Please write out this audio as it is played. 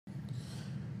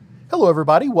Hello,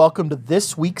 everybody. Welcome to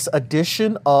this week's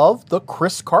edition of the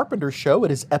Chris Carpenter Show.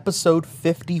 It is episode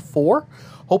 54.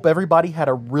 Hope everybody had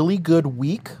a really good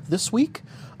week this week.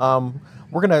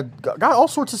 Got all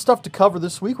sorts of stuff to cover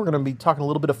this week. We're gonna be talking a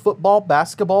little bit of football,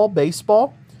 basketball,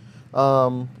 baseball,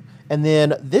 and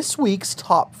then this week's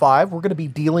top five. We're gonna be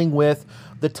dealing with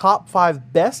the top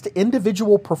five best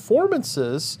individual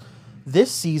performances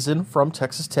this season from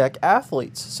Texas Tech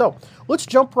athletes. So let's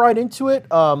jump right into it.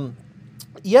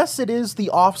 Yes, it is the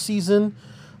off season,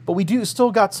 but we do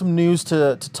still got some news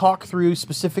to talk through,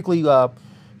 specifically,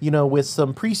 with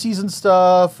some preseason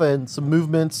stuff and some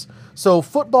movements. So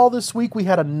football this week, we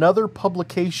had another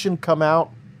publication come out,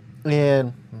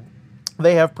 and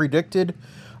they have predicted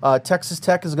Texas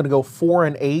Tech is going to go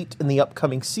 4-8 in the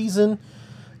upcoming season.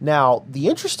 Now, the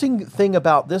interesting thing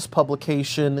about this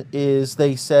publication is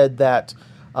they said that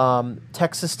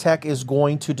Texas Tech is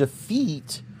going to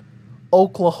defeat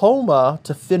Oklahoma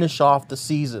to finish off the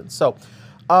season. So,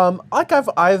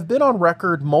 I've been on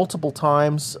record multiple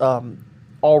times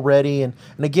already, and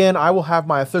again, I will have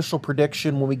my official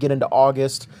prediction when we get into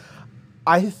August.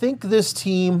 I think this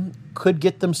team could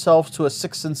get themselves to a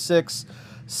 6-6,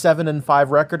 7-5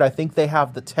 record. I think they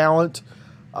have the talent.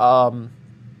 The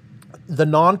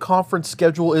non-conference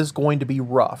schedule is going to be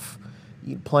rough.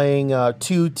 Playing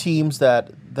two teams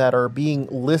that are being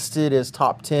listed as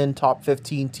top 10, top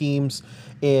 15 teams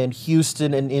in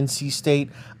Houston and NC State.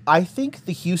 I think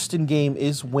the Houston game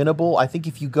is winnable. I think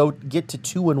if you get to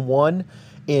 2-1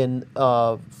 in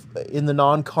the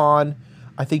non-con,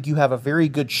 I think you have a very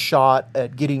good shot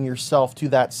at getting yourself to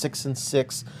that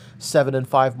 6-6,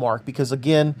 7-5 mark. Because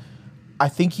again, I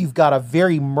think you've got a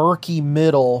very murky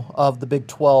middle of the Big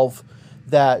 12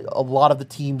 that a lot of the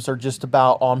teams are just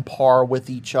about on par with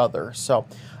each other. So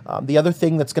the other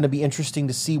thing that's going to be interesting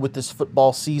to see with this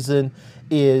football season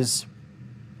is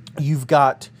you've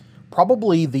got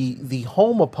probably the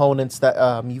home opponents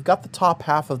that you've got the top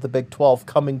half of the Big 12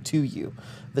 coming to you.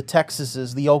 The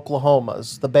Texases, the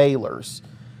Oklahomas, the Baylors.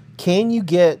 Can you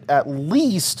get at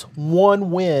least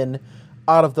one win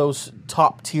out of those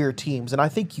top tier teams? And I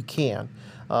think you can.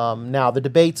 Now, the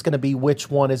debate's going to be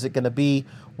which one is it going to be.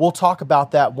 We'll talk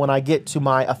about that when I get to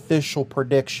my official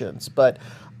predictions. But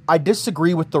I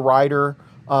disagree with the writer.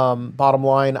 Bottom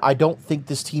line, I don't think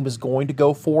this team is going to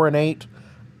go 4-8.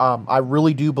 I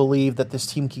really do believe that this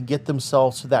team can get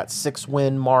themselves to that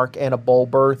 6-win mark and a bowl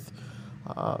berth,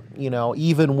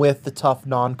 even with the tough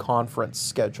non-conference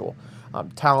schedule.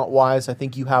 Talent-wise, I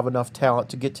think you have enough talent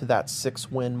to get to that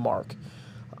 6-win mark.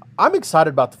 I'm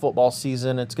excited about the football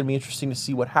season. It's going to be interesting to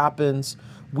see what happens.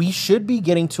 We should be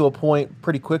getting to a point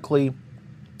pretty quickly,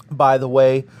 by the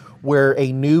way, where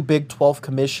a new Big 12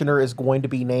 commissioner is going to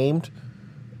be named.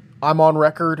 I'm on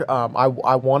record. I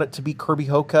want it to be Kirby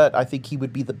Hocutt. I think he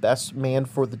would be the best man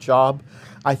for the job.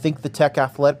 I think the Tech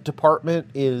athletic department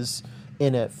is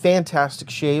in a fantastic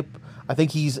shape. I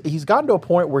think he's gotten to a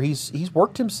point where he's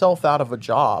worked himself out of a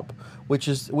job, which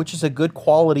is a good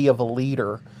quality of a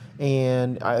leader.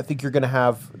 And I think you're going to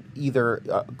have either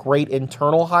a great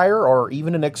internal hire or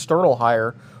even an external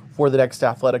hire for the next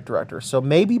athletic director. So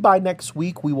maybe by next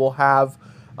week we will have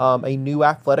a new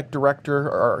athletic director,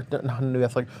 or not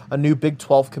a new Big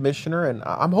 12 commissioner, and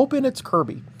I'm hoping it's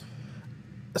Kirby.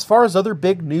 As far as other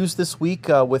big news this week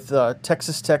with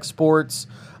Texas Tech sports,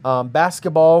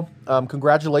 basketball,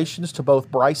 congratulations to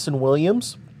both Bryson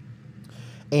Williams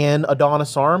and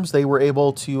Adonis Arms. They were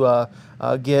able to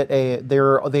they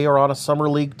are on a summer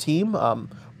league team.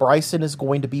 Bryson is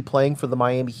going to be playing for the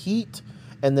Miami Heat,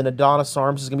 and then Adonis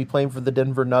Arms is going to be playing for the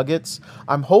Denver Nuggets.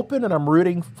 I'm hoping and I'm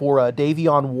rooting for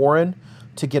Davion Warren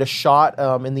to get a shot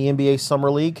in the NBA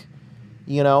Summer League.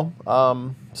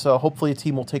 So hopefully a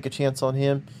team will take a chance on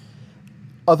him.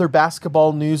 Other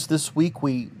basketball news this week,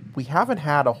 we haven't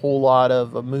had a whole lot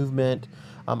of movement.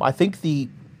 I think the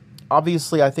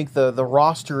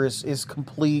roster is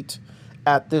complete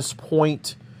at this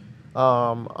point,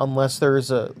 unless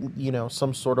there's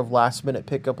some sort of last minute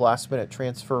pickup, last minute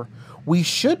transfer. We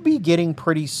should be getting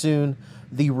pretty soon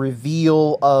the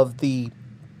reveal of the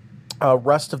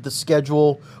rest of the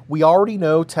schedule. We already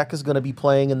know Tech is going to be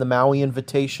playing in the Maui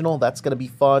Invitational. That's going to be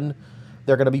fun.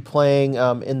 They're going to be playing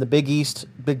in the Big East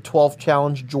Big 12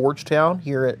 Challenge Georgetown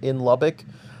here in Lubbock.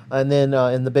 And then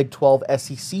in the Big 12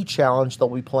 SEC Challenge, they'll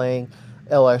be playing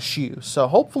LSU. So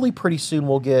hopefully pretty soon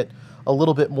we'll get a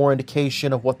little bit more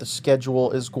indication of what the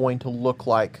schedule is going to look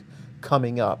like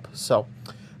coming up. So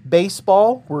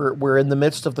baseball, we're in the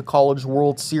midst of the College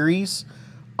World Series.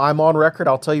 I'm on record.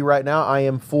 I'll tell you right now, I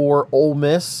am for Ole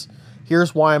Miss.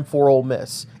 Here's why I'm for Ole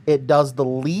Miss. It does the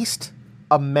least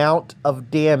amount of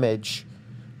damage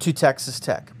to Texas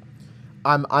Tech.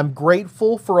 I'm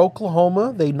grateful for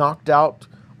Oklahoma. They knocked out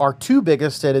our two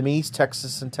biggest enemies,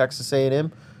 Texas and Texas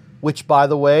A&M, which, by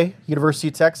the way, University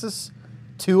of Texas,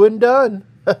 2 and done.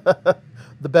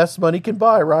 The best money can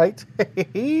buy, right?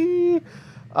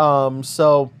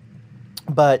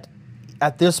 But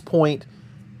at this point,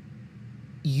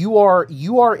 you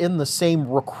are in the same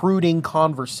recruiting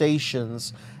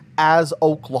conversations as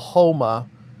Oklahoma,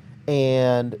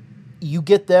 and you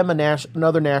get them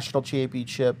another national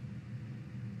championship.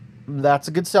 That's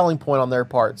a good selling point on their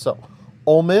part. So,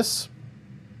 Ole Miss,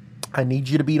 I need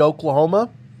you to beat Oklahoma.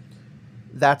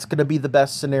 That's going to be the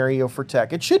best scenario for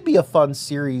Tech. It should be a fun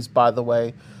series, by the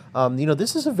way.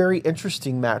 This is a very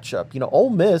interesting matchup. Ole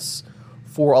Miss,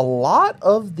 for a lot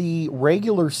of the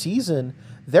regular season,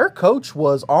 their coach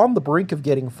was on the brink of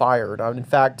getting fired. In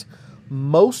fact,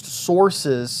 most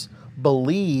sources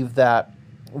believe that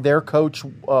their coach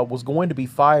was going to be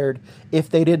fired if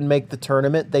they didn't make the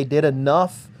tournament. They did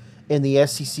enough in the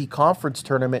SEC conference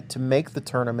tournament to make the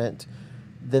tournament.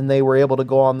 Then they were able to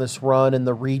go on this run in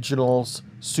the regionals,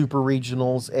 super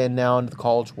regionals, and now into the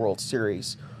College World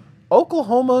Series.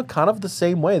 Oklahoma, kind of the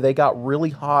same way. They got really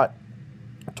hot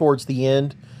towards the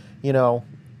end.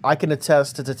 I can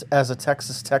attest as a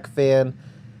Texas Tech fan,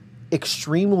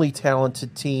 extremely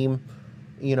talented team,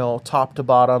 top to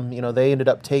bottom. They ended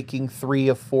up taking 3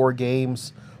 of 4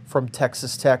 games from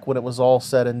Texas Tech when it was all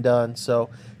said and done. So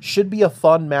should be a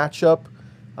fun matchup.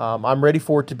 I'm ready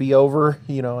for it to be over,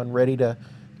 and ready to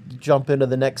jump into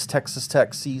the next Texas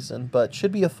Tech season. But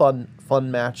should be a fun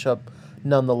matchup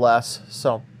nonetheless.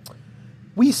 So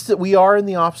we are in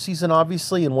the off season,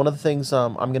 obviously, and one of the things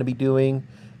I'm going to be doing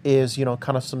is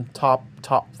kind of some top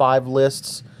 5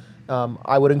 lists.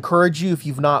 I would encourage you, if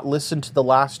you've not listened to the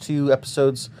last 2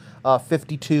 episodes,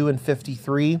 52 and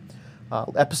 53.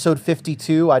 Episode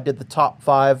 52, I did the top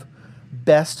 5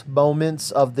 best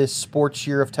moments of this sports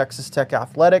year of Texas Tech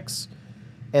athletics.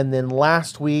 And then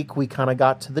last week, we kind of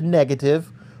got to the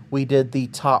negative. We did the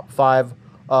top 5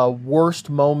 worst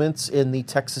moments in the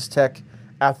Texas Tech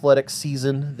athletics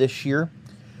season this year.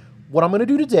 What I'm going to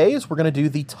do today is we're going to do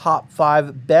the top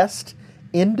 5 best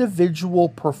individual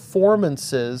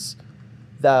performances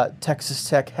that Texas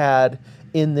Tech had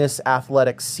in this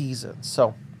athletic season.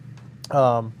 So,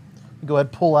 go ahead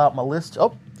and pull out my list.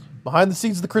 Oh, behind the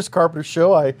scenes of the Chris Carpenter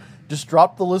Show, I just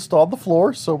dropped the list on the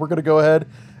floor. So we're going to go ahead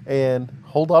and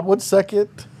hold on one second.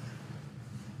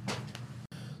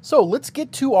 So let's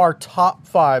get to our top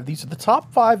 5. These are the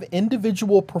top 5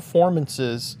 individual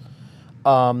performances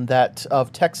that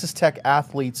of Texas Tech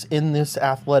athletes in this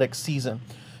athletic season.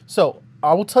 So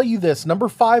I will tell you this: number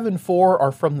 5 and 4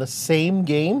 are from the same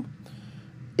game.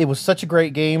 It was such a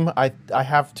great game. I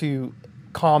have to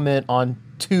comment on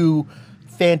 2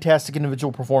 fantastic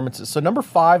individual performances. So number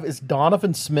 5 is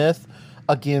Donovan Smith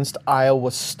against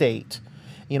Iowa State.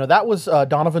 That was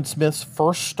Donovan Smith's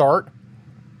first start,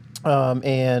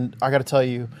 and I got to tell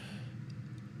you,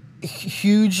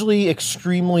 hugely,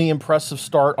 extremely impressive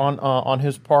start on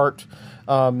his part.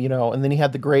 And then he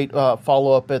had the great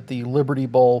follow-up at the Liberty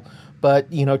Bowl.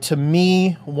 But, to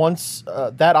me, once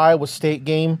that Iowa State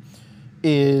game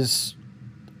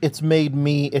it's made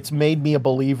me a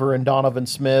believer in Donovan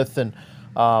Smith. And,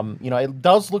 it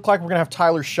does look like we're going to have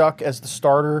Tyler Shuck as the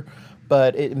starter,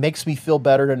 but it makes me feel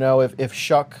better to know if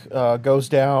Shuck goes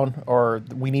down or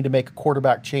we need to make a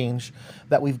quarterback change,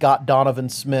 that we've got Donovan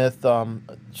Smith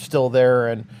still there.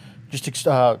 And just,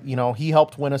 he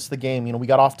helped win us the game. We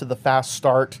got off to the fast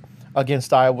start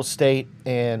against Iowa State,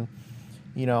 and,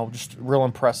 just real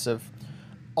impressive.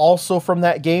 Also from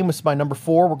that game, it's my number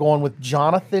 4. We're going with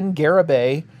Jonathan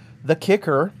Garibay, the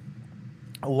kicker,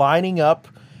 lining up,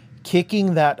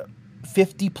 kicking that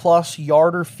 50-plus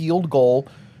yarder field goal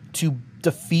to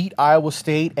defeat Iowa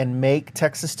State and make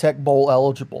Texas Tech bowl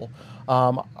eligible.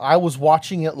 I was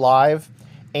watching it live,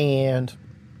 and,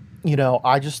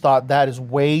 I just thought that is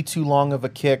way too long of a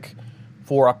kick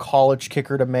for a college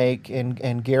kicker to make, and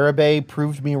Garibay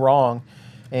proved me wrong.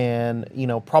 And,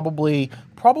 probably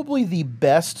the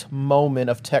best moment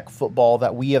of Tech football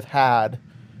that we have had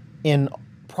in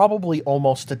probably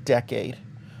almost a decade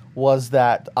was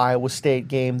that Iowa State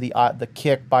game, the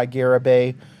kick by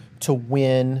Garibay to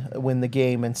win the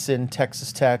game and send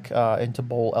Texas Tech into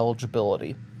bowl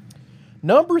eligibility.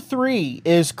 Number 3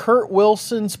 is Kurt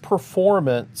Wilson's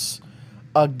performance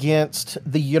against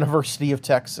the University of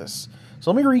Texas.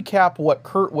 So let me recap what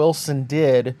Kurt Wilson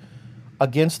did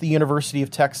against the University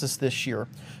of Texas this year.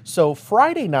 So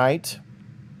Friday night,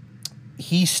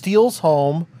 he steals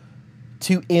home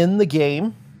to end the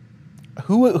game.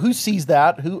 Who sees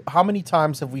that? How many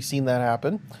times have we seen that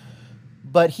happen?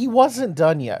 But he wasn't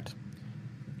done yet.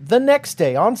 The next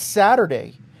day, on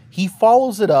Saturday, he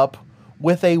follows it up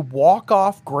with a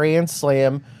walk-off grand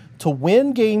slam to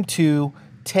win Game 2,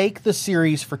 take the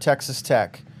series for Texas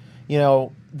Tech. You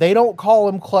know, they don't call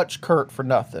him Clutch Kurt for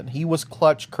nothing. He was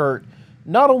Clutch Kurt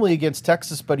not only against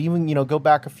Texas, but even, you know, go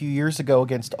back a few years ago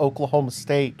against Oklahoma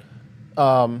State.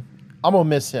 I'm going to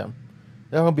miss him.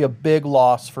 That's going to be a big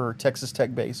loss for Texas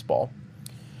Tech baseball.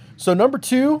 So number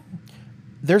 2,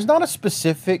 there's not a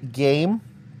specific game,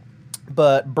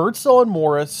 but Birdsell and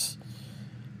Morris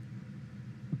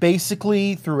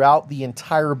basically throughout the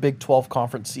entire Big 12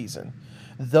 conference season,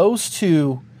 those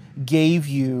two gave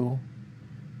you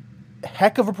a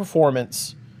heck of a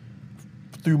performance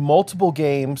through multiple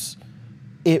games.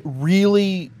 It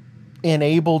really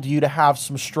enabled you to have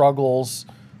some struggles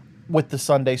with the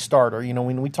Sunday starter. You know,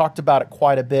 when we talked about it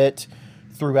quite a bit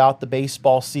throughout the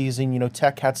baseball season, you know,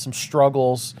 Tech had some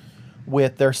struggles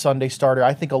with their Sunday starter.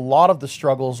 I think a lot of the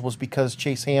struggles was because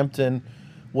Chase Hampton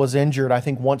was injured. I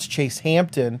think once Chase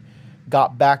Hampton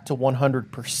got back to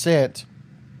 100%,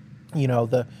 you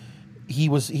know, he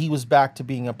was back to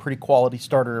being a pretty quality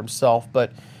starter himself.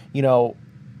 But, you know,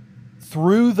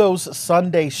 through those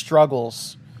Sunday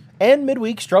struggles and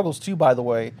midweek struggles too, by the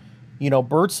way, you know,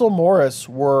 Birdsell Morris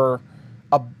were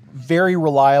a very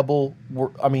reliable.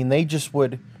 I mean, they just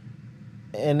would,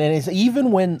 and it's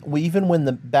even when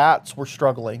the bats were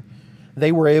struggling,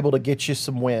 they were able to get you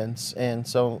some wins. And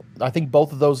so I think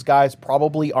both of those guys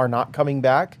probably are not coming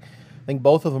back. I think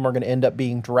both of them are going to end up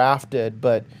being drafted.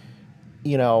 But,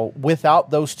 you know, without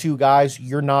those two guys,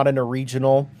 you're not in a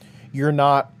regional. You're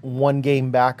not one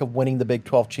game back of winning the Big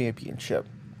 12 championship.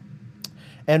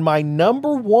 And my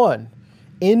number 1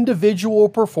 individual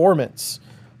performance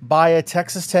by a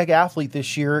Texas Tech athlete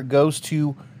this year goes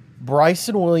to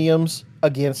Bryson Williams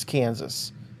against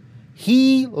Kansas.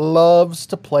 He loves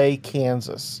to play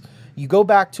Kansas. You go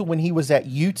back to when he was at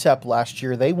UTEP last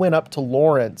year, they went up to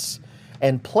Lawrence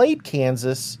and played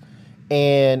Kansas,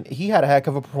 and he had a heck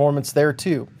of a performance there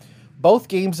too. Both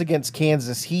games against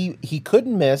Kansas, he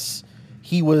couldn't miss.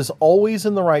 He was always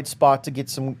in the right spot to get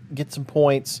some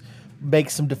points, make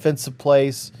some defensive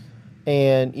plays,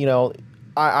 and you know,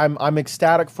 I'm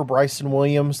ecstatic for Bryson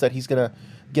Williams that he's gonna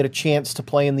get a chance to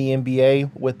play in the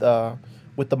NBA with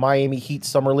the Miami Heat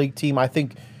Summer League team. I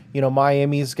think, you know,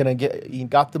 Miami's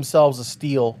got themselves a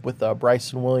steal with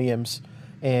Bryson Williams,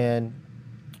 and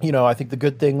you know, I think the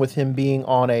good thing with him being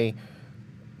on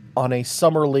a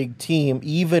Summer League team,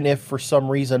 even if for some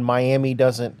reason Miami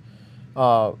doesn't,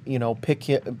 you know,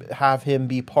 have him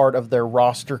be part of their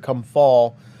roster come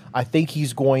fall, I think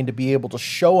he's going to be able to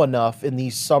show enough in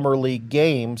these Summer League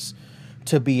games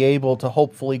to be able to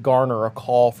hopefully garner a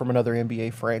call from another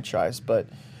NBA franchise. But,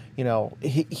 you know,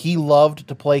 he loved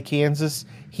to play Kansas.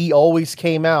 He always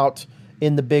came out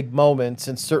in the big moments,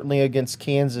 and certainly against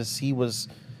Kansas, he was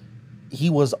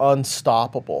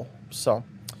unstoppable. So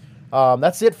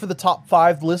that's it for the top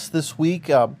 5 list this week.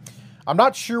 I'm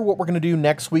not sure what we're going to do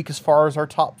next week as far as our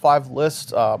top 5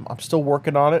 list. I'm still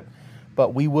working on it,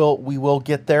 but we will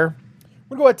get there.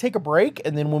 We're going to go ahead and take a break,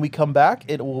 and then when we come back,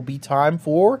 it will be time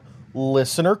for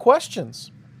listener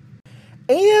questions.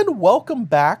 And welcome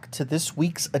back to this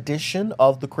week's edition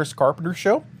of the Chris Carpenter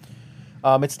Show.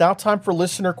 It's now time for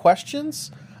listener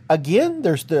questions. Again,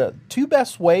 there's the 2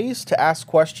 best ways to ask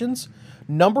questions.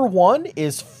 Number 1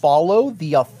 is follow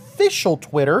the official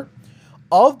Twitter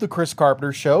of the Chris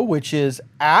Carpenter Show, which is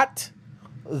at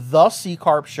the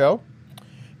CCarp Show.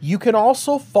 You can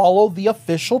also follow the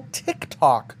official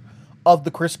TikTok of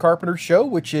the Chris Carpenter Show,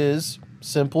 which is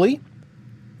simply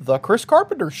the Chris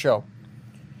Carpenter Show.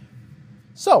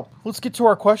 So let's get to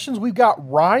our questions. We've got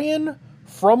Ryan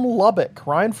from Lubbock.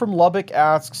 Ryan from Lubbock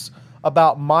asks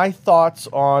about my thoughts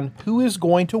on who is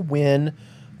going to win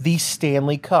the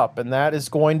Stanley Cup, and that is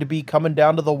going to be coming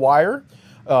down to the wire.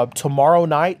 Tomorrow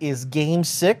night is Game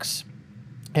 6,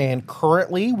 and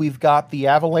currently we've got the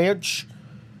Avalanche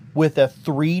with a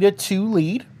 3-2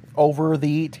 lead over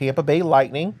the Tampa Bay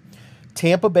Lightning.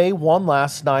 Tampa Bay won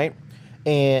last night,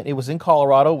 and it was in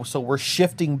Colorado, so we're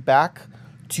shifting back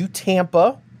to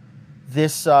Tampa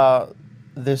this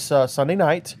Sunday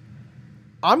night.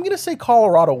 I'm going to say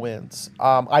Colorado wins.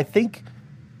 I think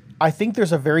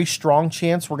there's a very strong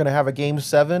chance we're going to have a Game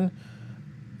 7,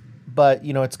 but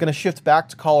you know, it's going to shift back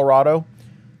to Colorado.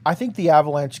 I think the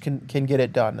Avalanche can get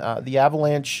it done. The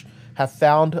Avalanche have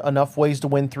found enough ways to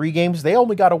win 3 games. They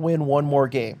only got to win 1 more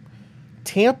game.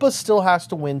 Tampa still has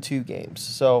to win 2 games.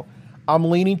 So I'm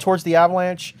leaning towards the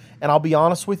Avalanche, and I'll be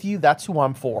honest with you, that's who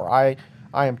I'm for. I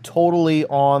am totally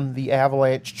on the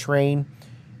Avalanche train,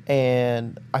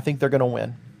 and I think they're going to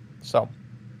win. So,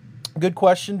 good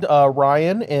question,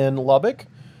 Ryan in Lubbock.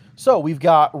 So we've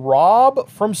got Rob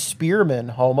from Spearman,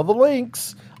 home of the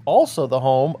Lynx, also the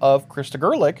home of Krista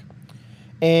Gerlich.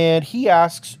 And he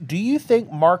asks, do you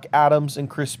think Mark Adams and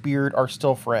Chris Beard are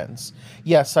still friends?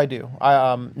 Yes, I do.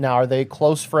 Now, are they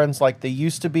close friends like they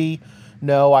used to be?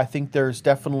 No, I think there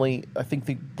definitely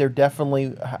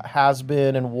has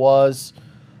been and was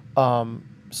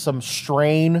some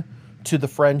strain to the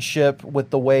friendship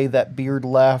with the way that Beard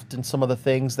left and some of the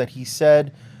things that he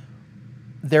said.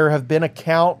 There have been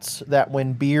accounts that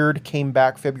when Beard came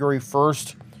back February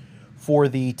 1st for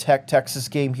the Texas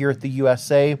game here at the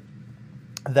USA,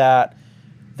 that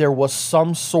there was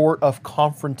some sort of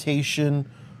confrontation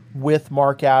with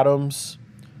Mark Adams.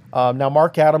 Now,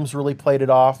 Mark Adams really played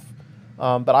it off,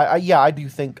 but I do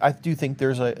think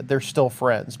they're still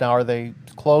friends. Now, are they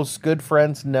close, good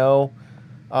friends? No,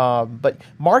 but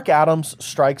Mark Adams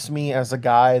strikes me as a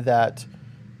guy that,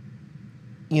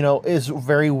 you know, is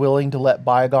very willing to let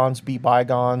bygones be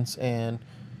bygones, and,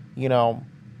 you know,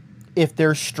 if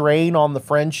there's strain on the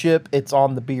friendship, it's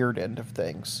on the Beard end of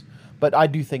things. But I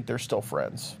do think they're still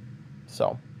friends.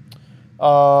 So,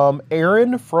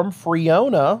 Aaron from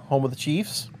Friona, home of the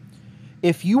Chiefs.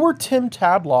 If you were Tim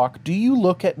Tadlock, do you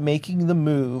look at making the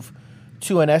move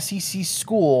to an SEC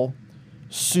school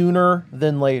sooner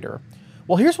than later?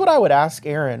 Well, here's what I would ask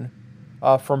Aaron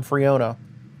from Friona.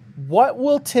 What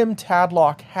will Tim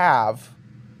Tadlock have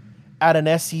at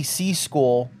an SEC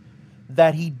school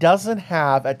that he doesn't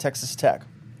have at Texas Tech?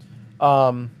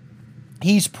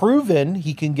 He's proven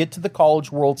he can get to the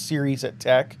College World Series at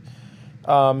Tech.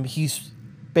 He's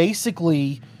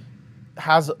basically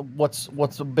has what's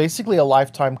basically a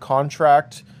lifetime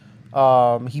contract.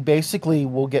 He basically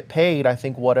will get paid, I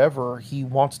think, whatever he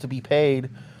wants to be paid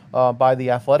by the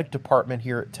athletic department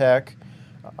here at Tech.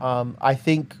 I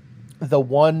think the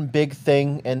one big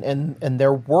thing, and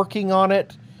they're working on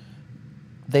it.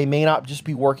 They may not just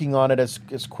be working on it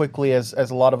as quickly as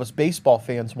a lot of us baseball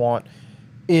fans want,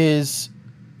 is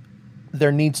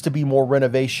there needs to be more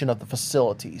renovation of the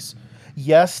facilities.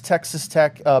 Yes, Texas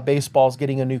Tech baseball is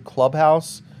getting a new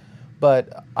clubhouse,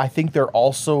 but I think they're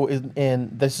also,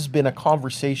 and this has been a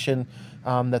conversation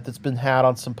that's been had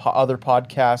on some other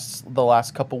podcasts the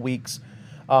last couple weeks.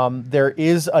 There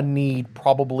is a need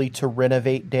probably to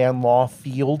renovate Dan Law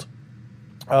Field.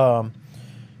 You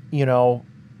know,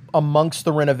 amongst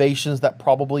the renovations that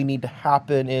probably need to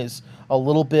happen is a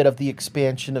little bit of the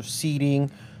expansion of seating.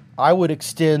 I would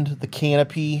extend the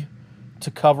canopy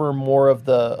to cover more of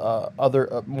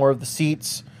the more of the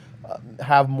seats,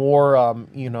 have more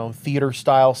theater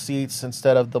style seats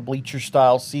instead of the bleacher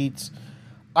style seats.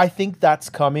 I think that's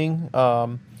coming.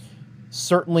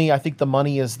 Certainly, I think the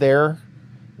money is there.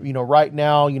 You know, right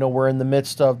now, you know, we're in the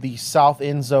midst of the south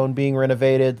end zone being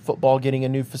renovated, football getting a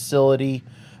new facility,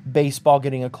 baseball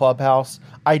getting a clubhouse.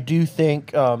 I do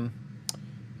think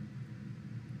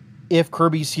if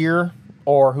Kirby's here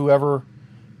or whoever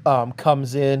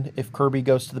comes in, if Kirby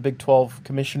goes to the Big 12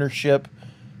 commissionership,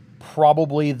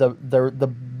 probably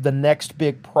the next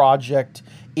big project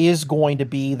is going to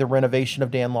be the renovation of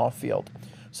Dan Law Field.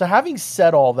 So having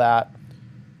said all that,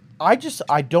 I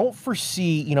don't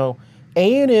foresee, you know,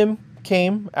 A&M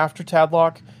came after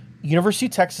Tadlock, University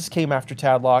of Texas came after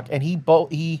Tadlock, and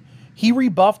he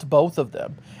rebuffed both of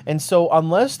them. And so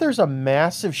unless there's a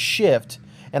massive shift,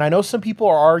 and I know some people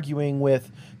are arguing with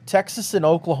Texas and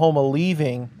Oklahoma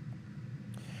leaving,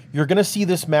 you're going to see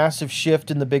this massive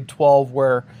shift in the Big 12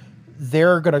 where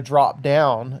they're going to drop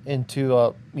down into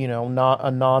a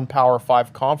non-Power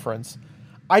 5 conference.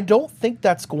 I don't think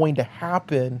that's going to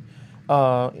happen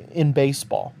in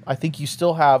baseball. I think you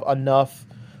still have enough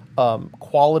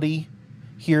quality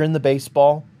here in the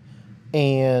baseball,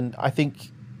 and I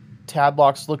think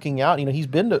Tadlock's looking out. You know, he's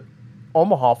been to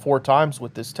Omaha 4 times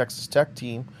with this Texas Tech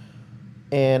team,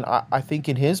 and I think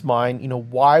in his mind, you know,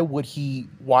 why would he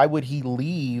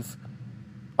leave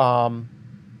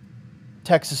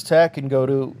Texas Tech and go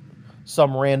to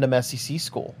some random SEC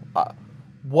school?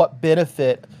 What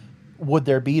benefit would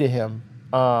there be to him?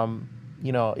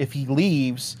 You know, if he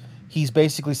leaves, he's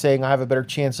basically saying I have a better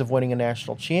chance of winning a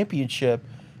national championship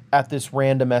at this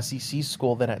random SEC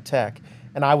school than at Tech,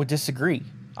 and I would disagree.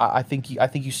 I think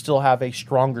you still have a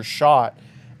stronger shot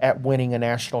at winning a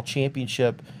national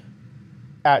championship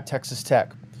at Texas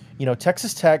Tech. You know,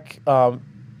 Texas Tech,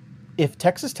 if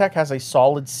Texas Tech has a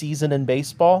solid season in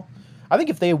baseball, I think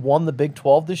if they won the Big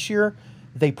 12 this year,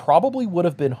 they probably would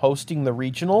have been hosting the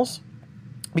regionals,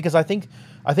 because I think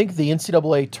the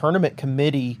NCAA tournament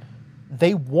committee,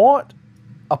 they want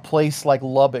a place like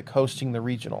Lubbock hosting the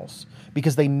regionals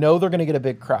because they know they're going to get a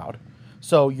big crowd.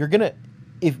 So you're going to,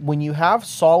 if when you have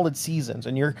solid seasons,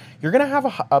 and you're going to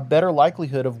have a better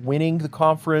likelihood of winning the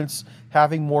conference,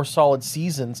 having more solid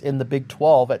seasons in the Big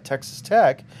 12 at Texas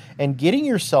Tech, and getting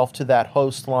yourself to that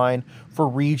host line for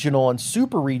regional and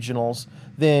super regionals,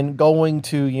 than going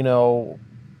to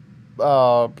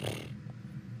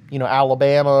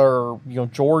Alabama or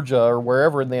Georgia or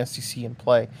wherever in the SEC and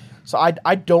play. So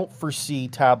I don't foresee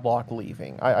Tadlock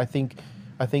leaving. I think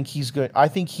he's good. I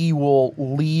think he will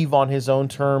leave on his own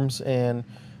terms, and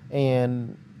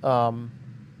I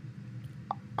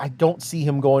don't see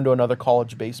him going to another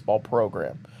college baseball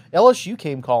program. LSU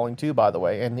came calling too, by the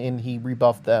way, and he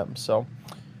rebuffed them. So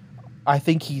I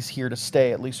think he's here to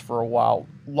stay, at least for a while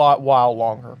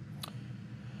longer.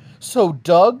 So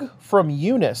Doug from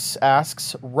Eunice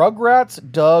asks, Rugrats,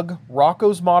 Doug,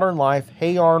 Rocco's Modern Life,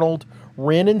 Hey Arnold,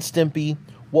 Ren and Stimpy,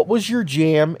 what was your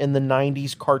jam in the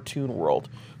 90s cartoon world?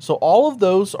 So all of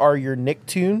those are your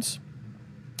Nicktoons,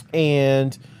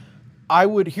 and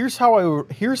here's how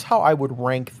I would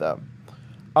rank them.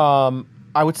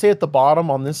 I would say at the bottom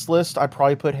on this list, I'd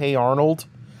probably put Hey Arnold.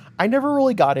 I never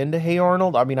really got into Hey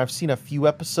Arnold. I mean, I've seen a few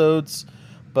episodes,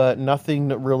 but nothing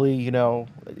that really,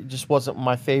 it just wasn't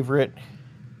my favorite.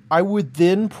 I would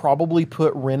then probably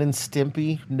put Ren and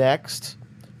Stimpy next,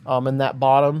 in that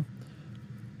bottom.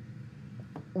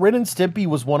 Ren and Stimpy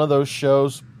was one of those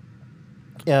shows,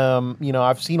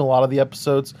 I've seen a lot of the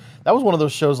episodes. That was one of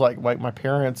those shows like my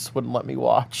parents wouldn't let me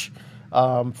watch,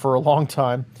 for a long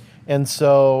time. And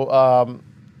so,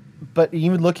 but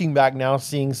even looking back now,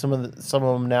 seeing some of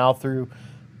them now through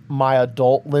my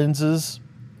adult lenses,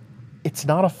 it's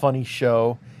not a funny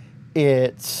show.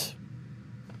 It's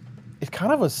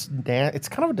kind of a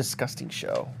disgusting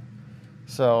show.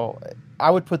 So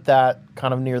I would put that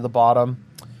kind of near the bottom.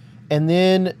 And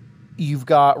then you've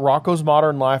got Rocco's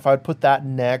Modern Life. I'd put that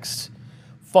next.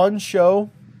 Fun show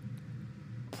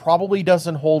probably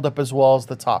doesn't hold up as well as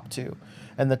the top two.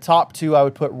 And the top two, I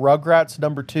would put Rugrats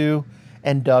number 2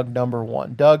 and Doug number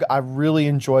 1. Doug, I really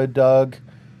enjoyed Doug.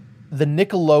 The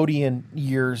Nickelodeon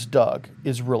years Doug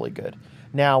is really good.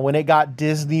 Now, when it got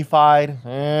Disney-fied,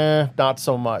 not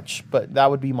so much, but that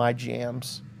would be my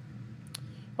jams.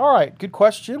 All right, good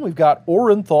question. We've got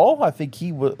Orenthal. I think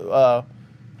he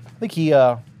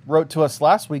wrote to us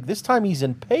last week. This time he's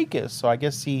in Pecos, so I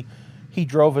guess he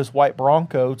drove his white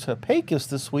Bronco to Pecos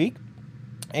this week.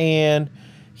 And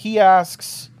he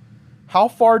asks, how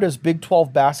far does Big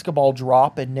 12 basketball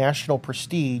drop in national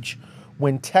prestige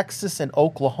when Texas and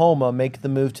Oklahoma make the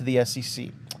move to the SEC?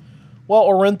 Well,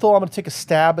 Orenthal, I'm going to take a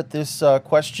stab at this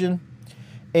question,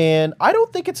 and I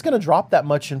don't think it's going to drop that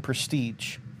much in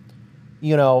prestige.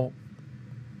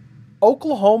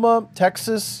 Oklahoma,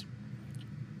 Texas,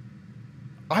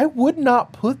 I would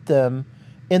not put them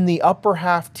in the upper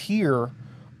half tier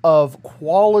of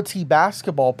quality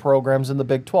basketball programs in the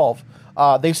Big 12.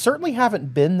 They certainly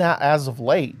haven't been that as of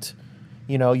late.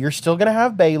 You're still going to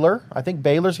have Baylor. I think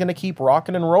Baylor's going to keep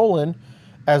rocking and rolling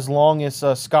as long as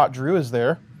Scott Drew is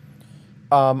there.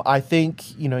 I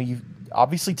think, you've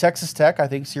obviously Texas Tech, I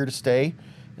think, is here to stay.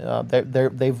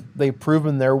 They've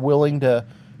proven they're willing to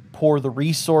pour the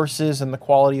resources and the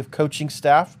quality of coaching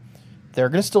staff. They're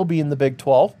going to still be in the Big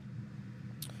 12.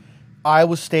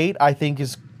 Iowa State, I think,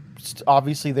 is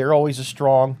obviously they're always a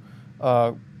strong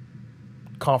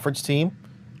conference team.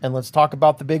 And let's talk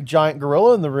about the big giant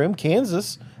gorilla in the room,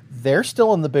 Kansas. They're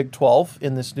still in the Big 12,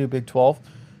 in this new Big 12.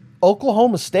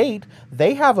 Oklahoma State,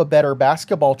 they have a better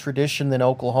basketball tradition than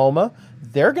Oklahoma.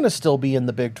 They're going to still be in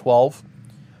the Big 12.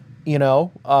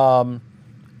 TCU,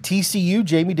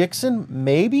 Jamie Dixon,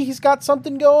 maybe he's got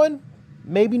something going.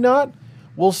 Maybe not.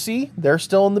 We'll see. They're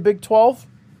still in the Big 12.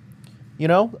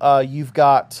 You've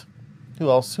got, who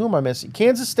else? Who am I missing?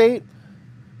 Kansas State.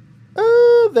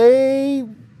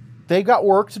 They got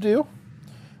work to do.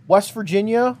 West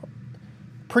Virginia,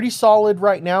 pretty solid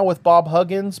right now with Bob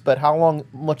Huggins, but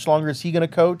much longer is he going to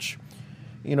coach?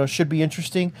 Should be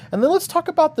interesting. And then let's talk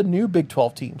about the new Big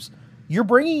 12 teams. You're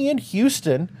bringing in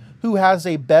Houston, who has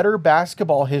a better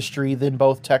basketball history than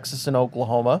both Texas and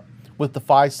Oklahoma, with the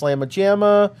Phi Slamma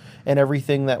Jamma and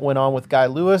everything that went on with Guy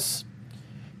Lewis.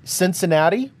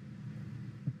 Cincinnati,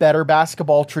 better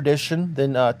basketball tradition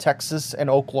than Texas and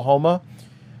Oklahoma.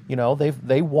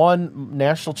 They won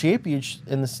national championships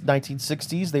in the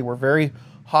 1960s. They were very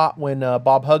hot when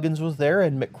Bob Huggins was there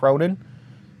and Mick Cronin.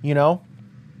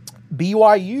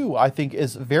 BYU, I think,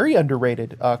 is very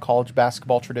underrated college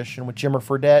basketball tradition with Jimmer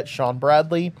Fredette, Sean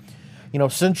Bradley.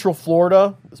 Central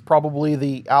Florida is probably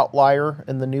the outlier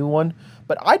in the new one,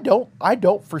 but I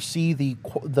don't foresee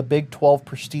the Big 12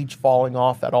 prestige falling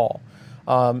off at all.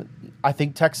 I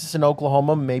think Texas and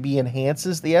Oklahoma maybe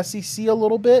enhances the SEC a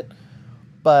little bit,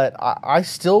 but I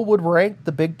still would rank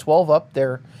the Big 12 up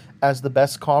there as the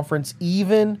best conference,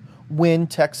 even when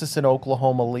Texas and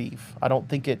Oklahoma leave. I don't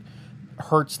think it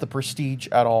hurts the prestige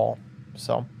at all.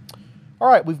 So, all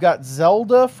right, we've got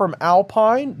Zelda from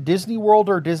Alpine, Disney World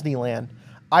or Disneyland.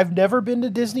 I've never been to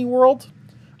Disney World.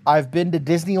 I've been to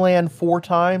Disneyland 4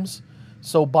 times.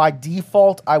 So by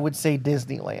default, I would say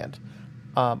Disneyland.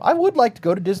 I would like to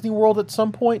go to Disney World at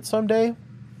some point someday.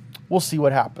 We'll see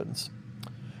what happens.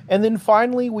 And then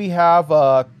finally, we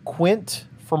have Quint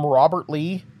from Robert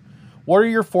Lee. What are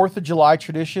your 4th of July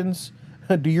traditions?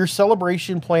 Do your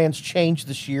celebration plans change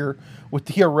this year with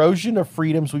the erosion of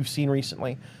freedoms we've seen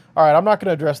recently? All right, I'm not going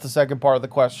to address the second part of the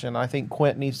question. I think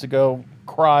Quint needs to go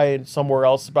cry somewhere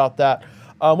else about that.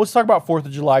 Let's talk about 4th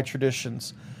of July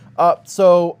traditions.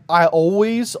 So I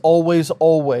always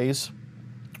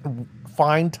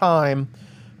find time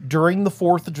during the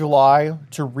 4th of July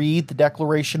to read the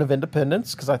Declaration of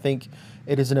Independence, because I think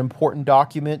it is an important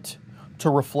document to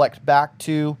reflect back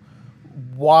to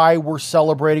why we're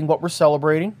celebrating what we're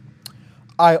celebrating.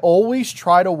 I always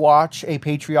try to watch a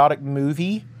patriotic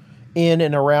movie in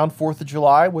and around 4th of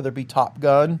July, whether it be Top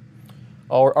Gun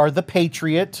or The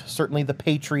Patriot. Certainly The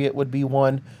Patriot would be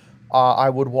one I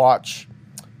would watch.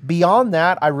 Beyond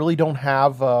that, I really don't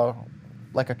have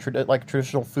like a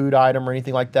traditional food item or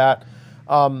anything like that.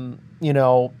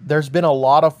 There's been a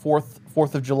lot of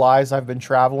 4th of Julys I've been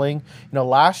traveling.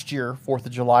 Last year, 4th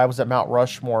of July, I was at Mount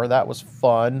Rushmore. That was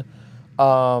fun.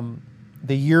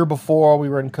 The year before, we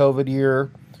were in COVID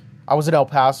year. I was in El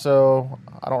Paso.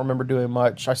 I don't remember doing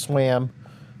much. I swam.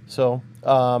 So,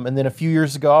 and then a few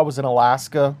years ago, I was in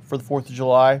Alaska for the 4th of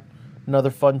July.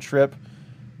 Another fun trip.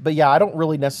 But yeah, I don't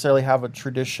really necessarily have a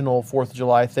traditional 4th of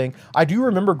July thing. I do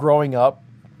remember growing up,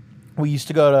 we used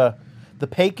to go to the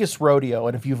Pecos Rodeo.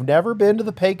 And if you've never been to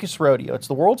the Pecos Rodeo, it's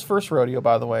the world's first rodeo,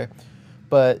 by the way.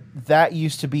 But that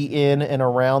used to be in and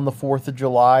around the 4th of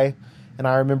July. And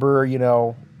I remember,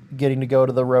 getting to go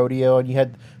to the rodeo. And you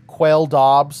had Quail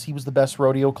Dobbs. He was the best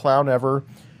rodeo clown ever.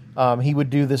 He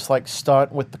would do this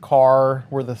stunt with the car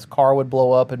where the car would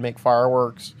blow up and make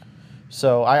fireworks.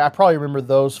 So I probably remember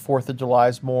those 4th of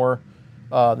Julys more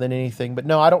than anything. But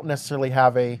no, I don't necessarily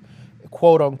have a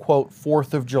quote-unquote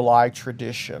 4th of July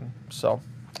tradition. So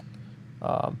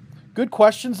good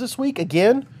questions this week.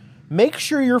 Again, make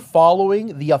sure you're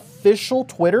following the official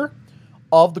Twitter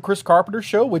of the Chris Carpenter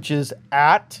Show, which is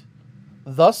at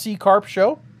The C Carp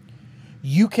Show.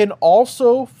 You can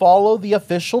also follow the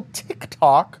official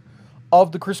TikTok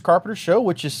of the Chris Carpenter Show,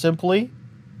 which is simply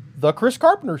The Chris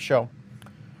Carpenter Show.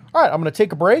 All right, I'm going to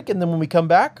take a break, and then when we come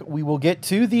back, we will get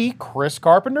to the Chris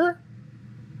Carpenter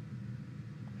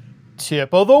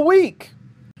Tip of the Week.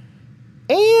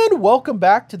 And welcome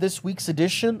back to this week's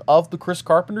edition of the Chris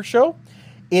Carpenter Show.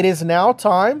 It is now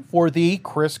time for the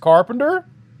Chris Carpenter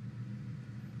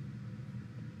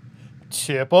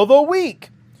Tip of the Week.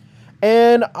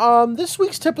 And this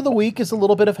week's Tip of the Week is a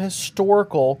little bit of a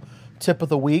historical Tip of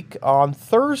the Week. On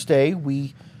Thursday,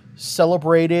 we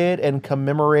celebrated and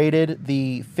commemorated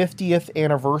the 50th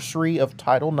anniversary of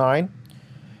Title IX,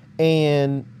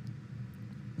 and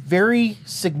very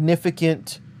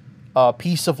significant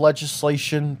piece of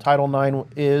legislation Title IX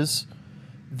is.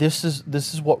 This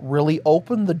is what really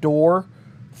opened the door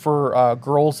for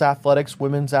girls' athletics,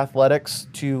 women's athletics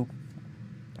to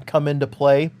come into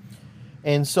play.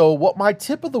 And so what my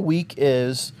tip of the week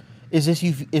is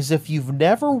if you've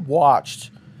never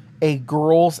watched a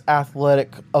girls'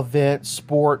 athletic event,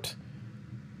 sport,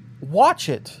 watch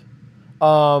it.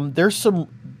 There's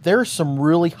some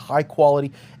really high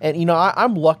quality, and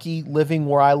I'm lucky living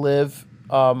where I live.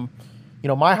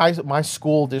 My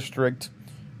school district,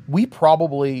 we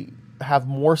probably have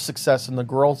more success in the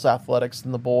girls' athletics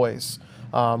than the boys.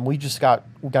 We got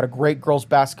a great girls'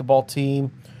 basketball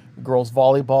team, girls'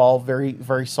 volleyball, very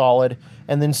very solid,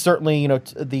 and then certainly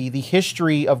the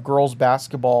history of girls'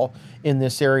 basketball in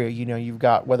this area. You've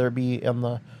got, whether it be on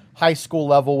the high school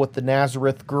level with the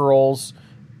Nazareth girls,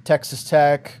 Texas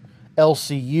Tech,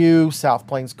 LCU, South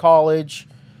Plains College.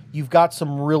 You've got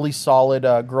some really solid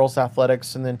girls'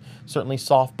 athletics, and then certainly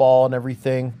softball and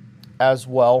everything as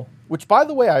well. Which, by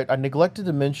the way, I neglected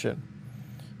to mention.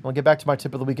 I'll get back to my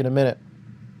tip of the week in a minute.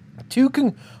 Two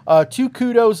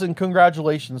kudos and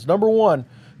congratulations. Number one,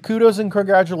 kudos and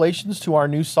congratulations to our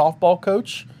new softball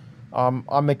coach.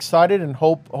 I'm excited and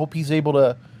hope he's able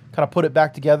to kind of put it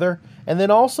back together. And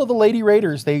then also the Lady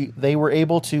Raiders, they were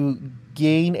able to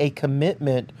gain a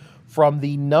commitment from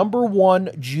the number one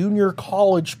junior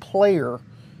college player.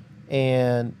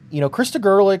 And, Krista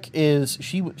Gerlich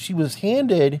she was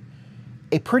handed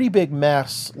a pretty big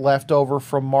mess left over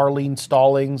from Marlene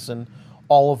Stallings and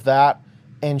all of that.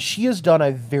 and she has done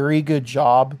a very good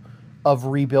job of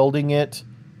rebuilding it.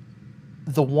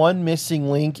 The one missing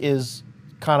link is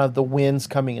kind of the wins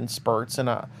coming in spurts, and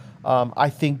I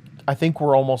think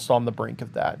we're almost on the brink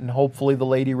of that, and hopefully the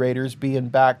Lady Raiders being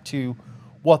back to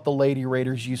what the Lady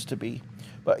Raiders used to be.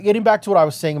 But getting back to what I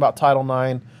was saying about Title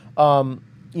IX,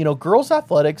 girls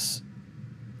athletics,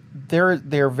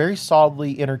 they're very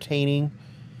solidly entertaining,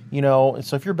 and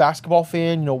so if you're a basketball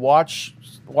fan, watch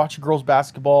girls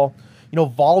basketball,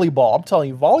 volleyball. I'm telling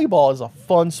you, volleyball is a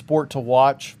fun sport to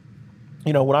watch.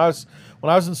 When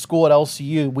I was in school at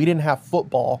LCU, we didn't have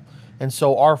football. And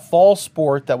so our fall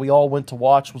sport that we all went to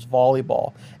watch was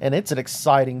volleyball. And it's an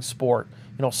exciting sport.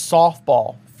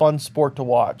 Softball, fun sport to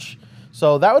watch.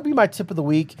 So that would be my tip of the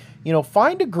week.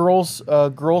 Find a girls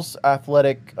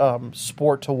athletic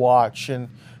sport to watch, and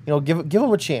give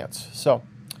them a chance. So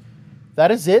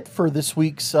that is it for this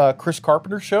week's Chris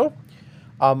Carpenter Show.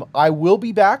 I will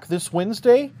be back this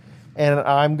Wednesday, and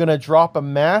I'm going to drop a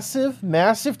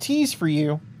massive tease for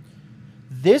you.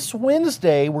 This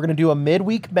Wednesday, we're going to do a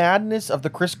midweek madness of the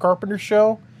Chris Carpenter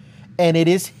Show, and it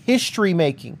is history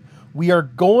making. We are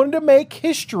going to make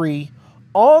history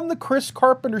on the Chris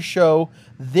Carpenter Show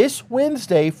this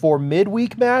Wednesday for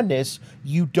midweek madness.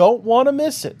 You don't want to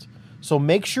miss it. So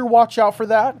make sure watch out for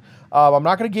that. I'm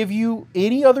not going to give you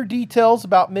any other details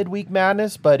about midweek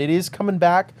madness, but it is coming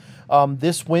back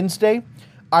this Wednesday.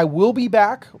 I will be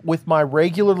back with my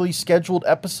regularly scheduled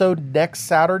episode next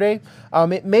Saturday.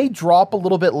 It may drop a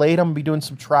little bit late. I'm going to be doing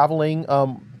some traveling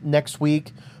next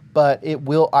week, but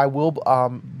I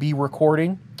will be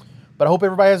recording. But I hope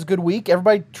everybody has a good week.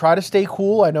 Everybody try to stay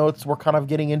cool. I know we're kind of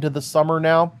getting into the summer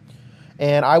now.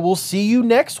 And I will see you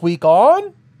next week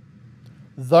on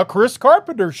The Chris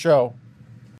Carpenter Show.